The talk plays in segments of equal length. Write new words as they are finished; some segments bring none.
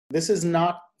This is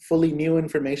not fully new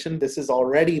information. This has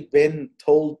already been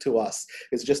told to us.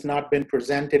 It's just not been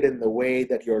presented in the way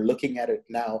that you're looking at it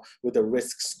now with a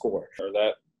risk score. Or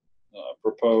that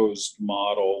proposed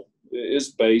model is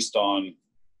based on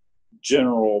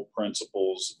general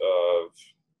principles of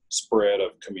spread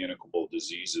of communicable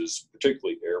diseases,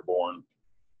 particularly airborne,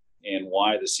 and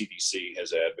why the CDC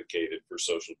has advocated for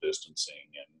social distancing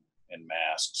and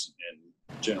masks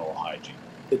and general hygiene.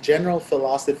 The general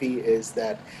philosophy is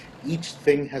that each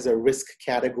thing has a risk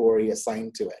category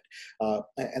assigned to it.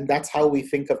 And that's how we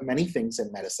think of many things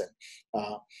in medicine.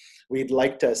 We'd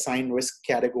like to assign risk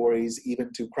categories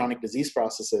even to chronic disease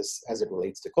processes as it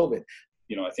relates to COVID.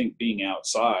 I think being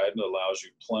outside allows you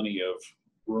plenty of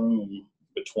room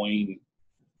between,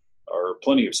 or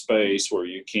plenty of space where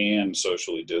you can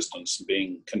socially distance.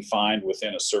 Being confined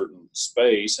within a certain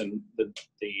space, and the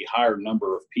higher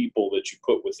number of people that you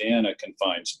put within a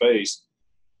confined space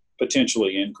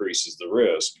potentially increases the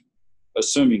risk,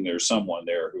 assuming there's someone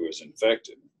there who is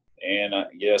infected. And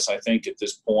yes, I think at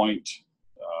this point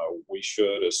we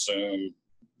should assume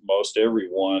most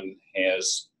everyone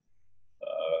has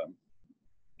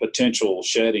potential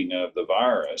shedding of the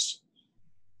virus.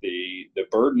 The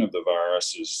burden of the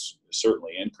virus is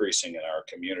certainly increasing in our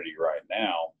community right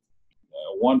now.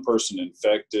 One person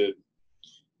infected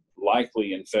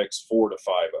likely infects 4 to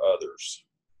 5 others,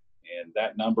 and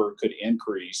that number could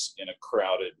increase in a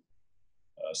crowded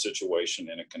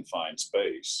situation in a confined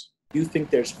space. Do you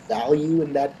think there's value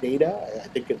in that data? I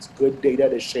think it's good data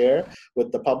to share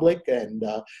with the public, and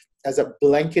as a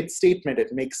blanket statement,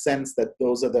 it makes sense that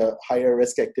those are the higher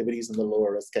risk activities and the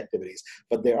lower risk activities.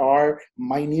 But there are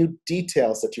minute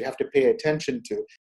details that you have to pay attention to.